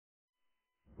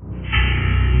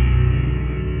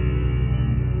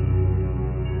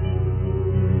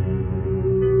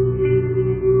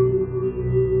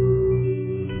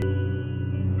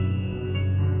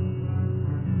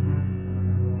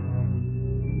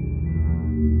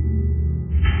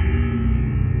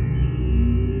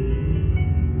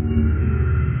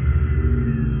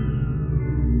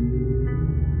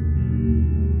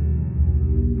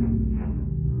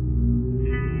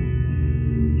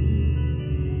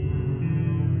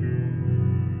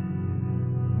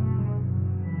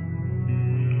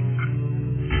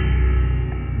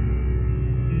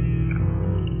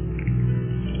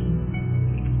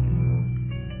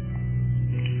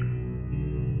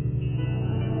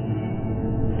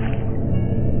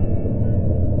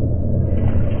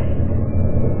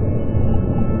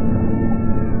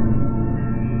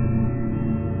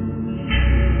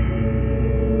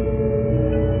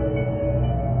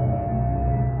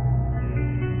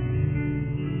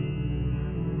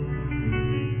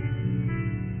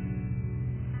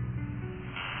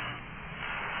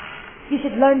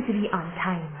should learn to be on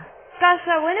time. Gosh,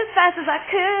 I went as fast as I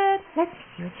could. Let's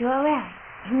see what you're around.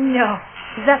 No,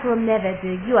 that will never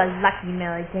do. You are lucky,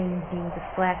 Mary Jane, being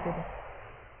distracted.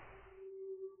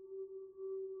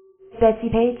 Betsy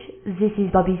Page, this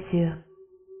is Bobby Sue.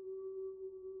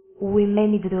 We may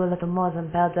need to do a little more than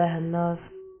powder her nose.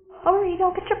 Hurry,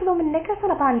 don't get your bloomin' knickers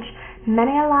in a bunch.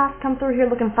 Many a lass come through here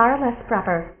looking far less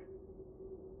proper.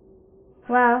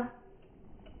 Well,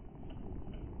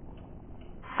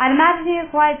 I'd imagine you're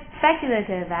quite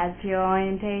speculative as to your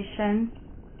orientation.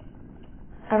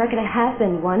 I reckon I have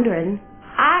been wondering.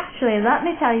 Actually, let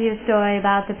me tell you a story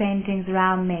about the paintings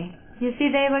around me. You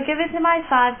see, they were given to my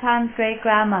 5-time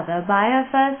great-grandmother by her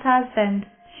first husband.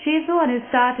 She's the one who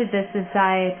started this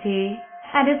society,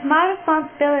 and it's my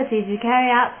responsibility to carry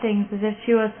out things as if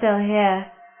she were still here.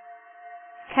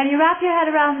 Can you wrap your head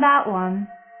around that one?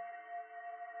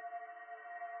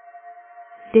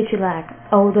 Did you like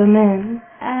older men?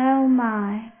 Oh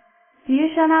my. You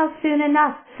shall know soon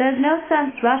enough. There's no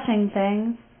sense rushing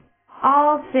things.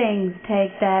 All things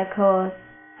take their course.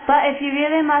 But if you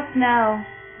really must know,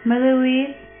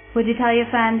 Louise, would you tell your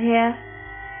friend here?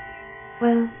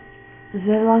 Well, the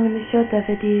long and the short of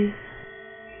it is,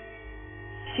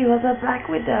 she was a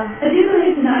black widow. A duel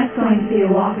is not going to be a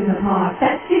walk in the park.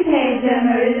 Betsy Page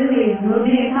and Marie-Louise will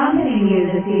be accompanying you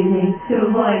this evening to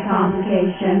avoid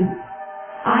complication.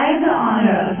 I have the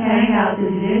honor of carrying out the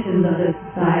traditions of this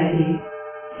society.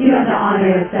 You have the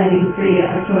honor of setting free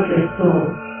a tortured soul.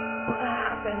 What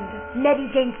happened? Nettie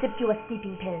Jane sipped you a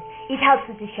sleeping pill. It helps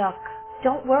with the shock.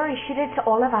 Don't worry, she did to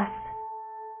all of us.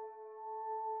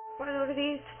 What are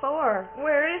these for?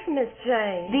 Where is Miss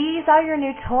Jane? These are your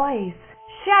new toys.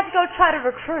 She had to go try to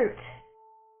recruit.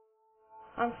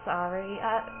 I'm sorry.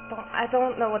 I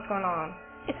don't know what's going on.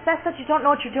 It's best that you don't know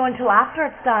what you're doing till after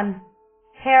it's done.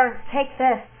 Here, take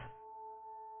this.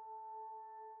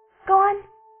 Go on.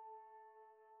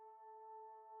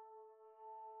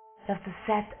 You have to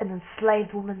set an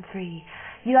enslaved woman free.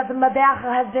 You have to murder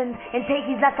her husband and take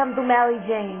his lesson to Mary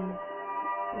Jane.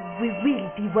 We will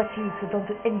be watching you, so don't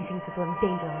do anything to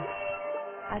endanger us.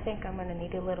 I think I'm gonna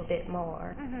need a little bit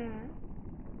more.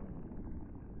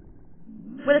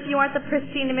 What if you weren't the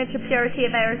pristine image of purity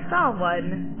if I ever saw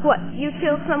one? What, you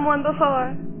killed someone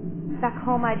before? Back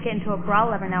home, I'd get into a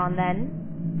brawl every now and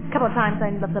then. A couple of times I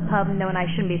left the pub knowing I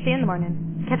shouldn't be seen in the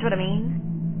morning. Catch what I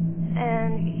mean?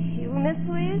 And you, Miss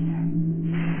Louise?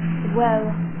 Well,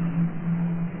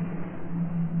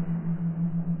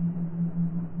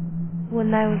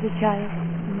 when I was a child,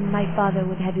 my father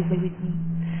would have his way with me.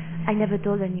 I never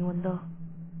told anyone though.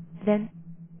 Then,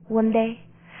 one day,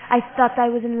 I thought I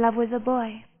was in love with a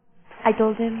boy. I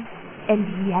told him, and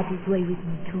he had his way with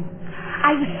me too.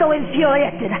 I was so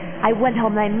infuriated. I went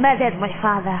home and I murdered my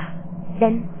father.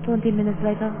 Then, 20 minutes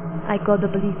later, I called the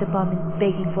police department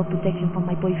begging for protection from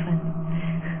my boyfriend.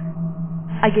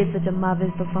 I gave such a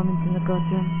marvelous performance in the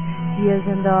courtroom, tears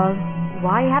and all.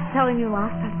 Why you have to tell him you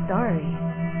lost that story?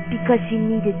 Because she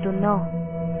needed to know.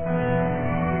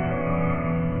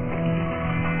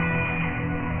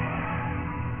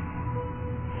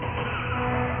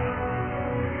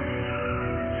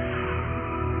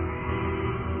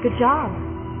 Good job.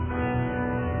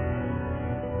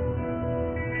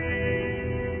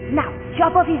 Now,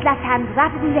 chop off his left hand,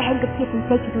 wrap it in the handkerchief and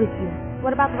take it with you.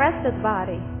 What about the rest of the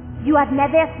body? You have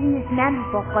never seen this man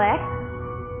before, correct?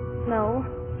 No.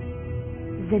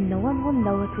 Then no one will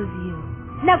know it was you.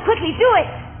 Now quickly, do it!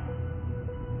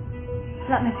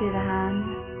 Let me see the hand.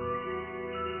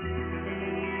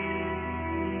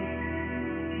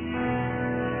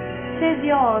 Tis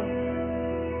yours.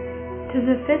 'Tis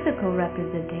a physical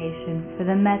representation for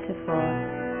the metaphor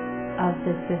of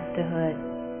the sisterhood.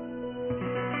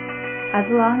 As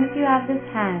long as you have this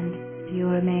hand, you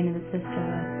will remain in the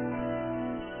sisterhood.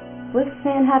 What if this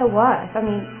man had a wife? I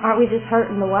mean, aren't we just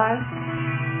hurting the wife?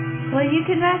 Well, you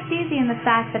can rest easy in the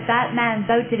fact that that man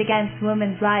voted against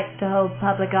women's rights to hold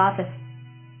public office.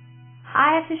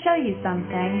 I have to show you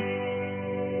something.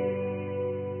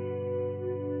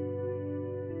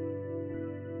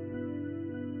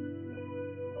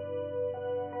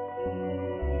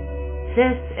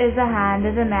 This is the hand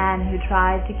of the man who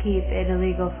tried to keep it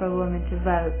illegal for women to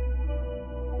vote.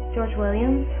 George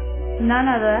Williams? None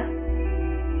other.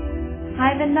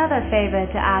 I have another favor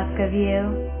to ask of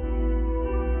you.